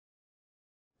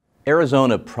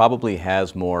Arizona probably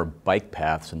has more bike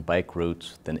paths and bike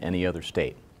routes than any other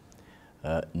state.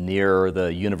 Near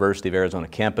the University of Arizona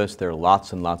campus, there are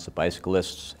lots and lots of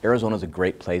bicyclists. Arizona is a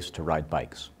great place to ride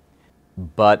bikes.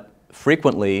 But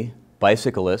frequently,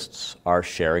 bicyclists are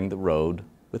sharing the road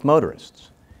with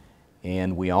motorists.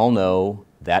 And we all know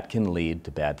that can lead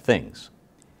to bad things.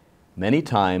 Many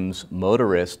times,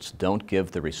 motorists don't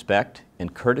give the respect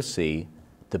and courtesy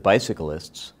to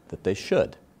bicyclists that they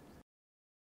should.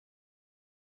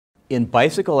 In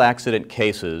bicycle accident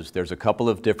cases, there's a couple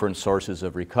of different sources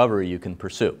of recovery you can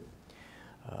pursue.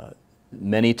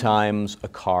 Many times a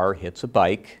car hits a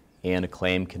bike and a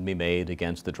claim can be made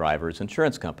against the driver's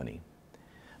insurance company.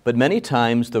 But many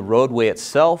times the roadway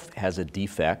itself has a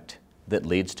defect that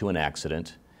leads to an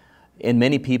accident, and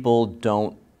many people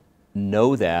don't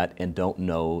know that and don't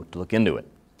know to look into it.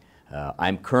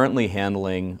 I'm currently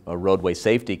handling a roadway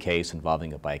safety case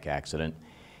involving a bike accident,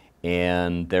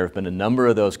 and there have been a number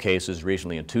of those cases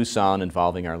recently in Tucson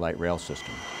involving our light rail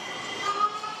system.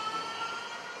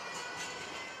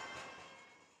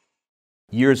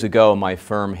 Years ago, my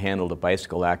firm handled a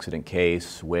bicycle accident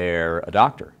case where a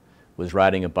doctor was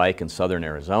riding a bike in southern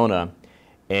Arizona,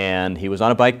 and he was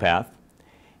on a bike path,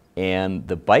 and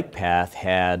the bike path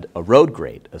had a road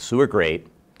grate, a sewer grate,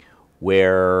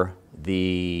 where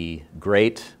the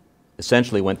grate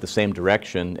essentially went the same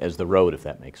direction as the road, if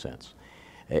that makes sense.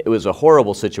 It was a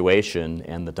horrible situation,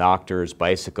 and the doctor's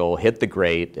bicycle hit the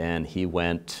grate, and he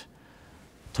went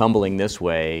tumbling this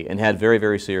way and had very,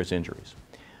 very serious injuries.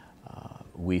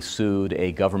 We sued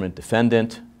a government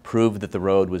defendant, proved that the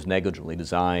road was negligently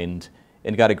designed,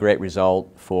 and got a great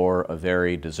result for a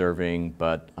very deserving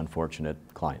but unfortunate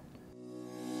client.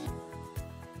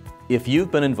 If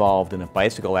you've been involved in a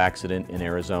bicycle accident in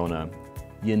Arizona,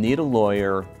 you need a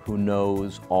lawyer who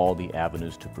knows all the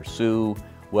avenues to pursue,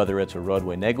 whether it's a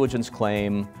roadway negligence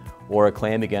claim or a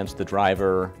claim against the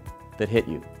driver that hit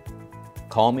you.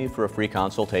 Call me for a free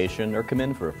consultation or come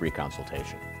in for a free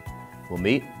consultation. We'll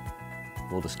meet,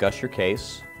 we'll discuss your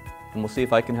case, and we'll see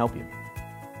if I can help you.